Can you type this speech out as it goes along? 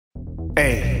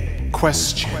A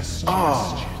question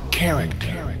of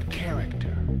character.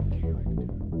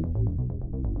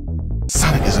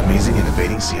 Sonic is amazing,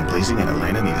 innovating, seeing blazing, and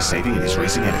Atlanta needs saving, and he's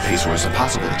racing at a pace where it's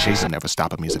impossible to chase him. Never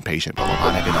stop him, he's impatient. But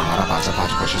Robotnik in a lot of box of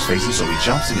pops precious faces, so he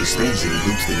jumps and he spins and he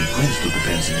loops, then he grins through the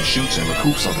bends and he shoots and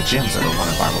recoups all the gems that are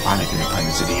wanted by Robotnik, and they claim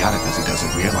it's idiotic because he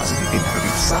doesn't realize that he can never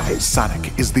beat Sonic.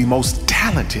 Sonic is the most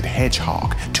talented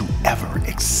hedgehog to ever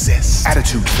exist.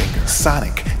 Attitude finger.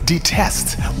 Sonic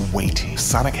detests waiting.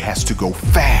 Sonic has to go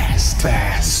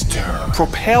faster.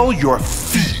 Propel your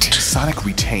feet. Sonic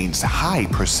retains high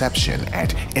perception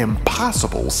at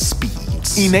impossible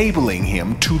speeds, enabling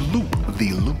him to loop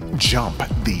the loop, jump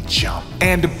the jump,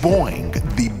 and boing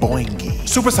the boingy.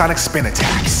 Supersonic spin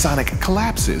attack. Sonic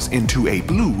collapses into a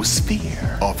blue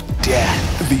sphere of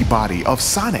death. The body of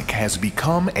Sonic has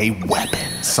become a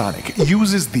weapon. Sonic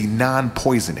uses the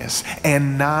non-poisonous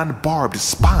and non-barbed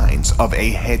spines of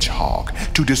a hedgehog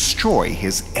to destroy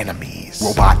his enemies.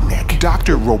 Robotnik.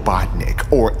 Dr.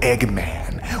 Robotnik, or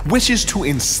Eggman, wishes to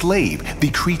enslave the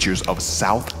creatures of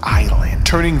South Island,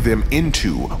 turning them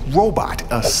into robot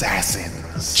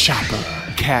assassins. Chopper.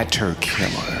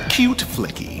 Caterkiller. Cute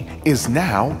Flicky is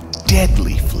now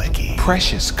Deadly Flicky.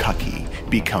 Precious Cucky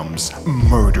becomes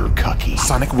Murder Cucky.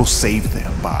 Sonic will save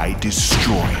them by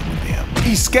destroying them.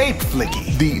 Escape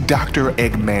Flicky. The Dr.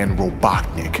 Eggman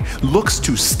Robotnik looks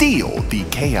to steal the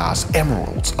Chaos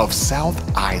Emeralds of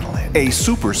South Island, a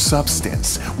super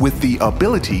substance with the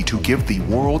ability to give the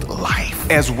world life,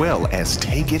 as well as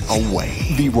take it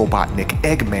away. The Robotnik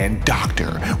Eggman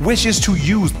Doctor wishes to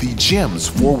use the gems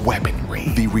for weaponry.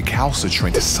 The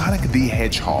recalcitrant Sonic the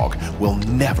Hedgehog will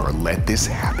never let this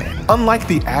happen. Unlike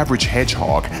the average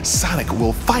hedgehog, Sonic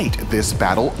will fight this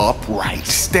battle upright,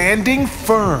 standing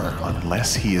firm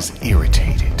unless he is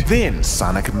irritated. Then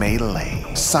Sonic melee.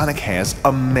 Sonic has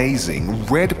amazing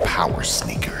red power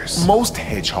sneakers. Most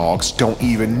hedgehogs don't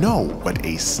even know what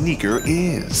a sneaker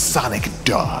is. Sonic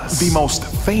does. The most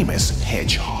famous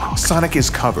hedgehog. Sonic is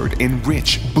covered in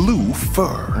rich blue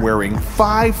fur, wearing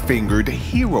 5-fingered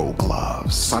hero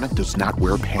gloves. Sonic does not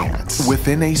wear pants.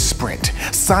 Within a sprint,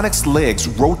 Sonic's legs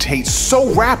rotate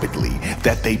so rapidly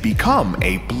that they become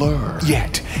a blur.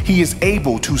 Yet, he is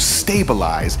able to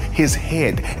stabilize his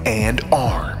head and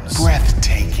arms.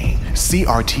 Breathtaking.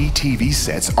 CRT TV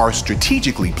sets are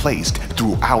strategically placed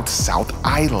throughout South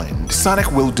Island.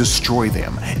 Sonic will destroy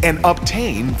them and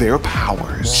obtain their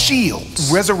powers.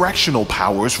 Shields. Resurrectional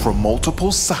powers for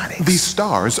multiple Sonics. The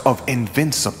stars of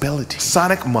invincibility.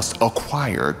 Sonic must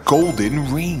acquire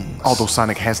golden rings. Although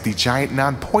Sonic has the giant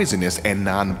non-poisonous and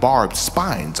non-barbed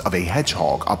spines of a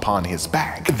hedgehog upon his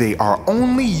back, they are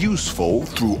only useful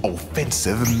through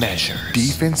offensive measures.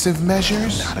 Defensive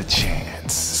measures? Not a chance.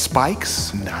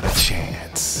 Spikes? Not a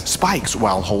chance. Spikes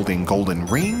while holding golden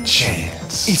ring?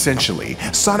 Chance. Essentially,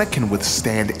 Sonic can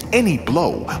withstand any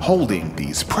blow holding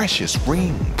these precious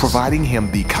rings, providing him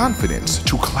the confidence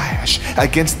to clash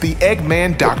against the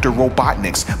Eggman Dr.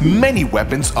 Robotnik's many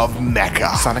weapons of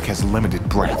mecha. Sonic has limited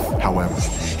breath, however.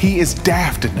 He is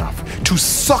daft enough to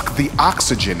suck the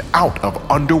oxygen out of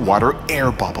underwater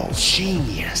air bubbles.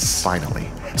 Genius. Finally,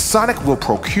 Sonic will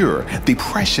procure the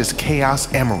precious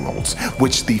Chaos Emeralds,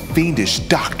 which the fiendish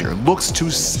Doctor looks to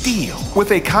steal.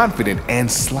 With a confident and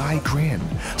sly grin,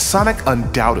 Sonic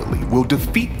undoubtedly will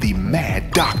defeat the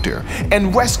Mad Doctor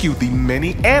and rescue the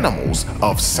many animals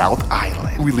of South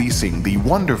Island, releasing the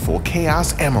wonderful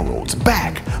Chaos Emeralds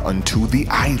back onto the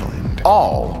island,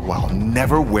 all while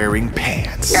never wearing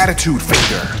pants. Attitude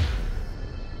finger.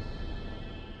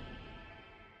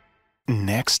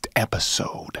 Next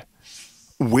episode.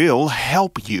 We'll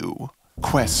help you.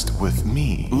 Quest with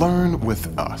me. Learn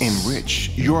with us. Enrich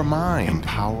your mind.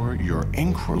 Empower your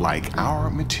inquiry like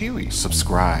our material.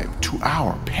 Subscribe to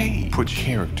our page. Put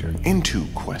character into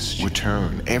question.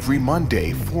 Return every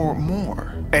Monday for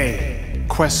more. A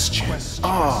question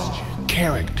of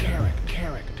character.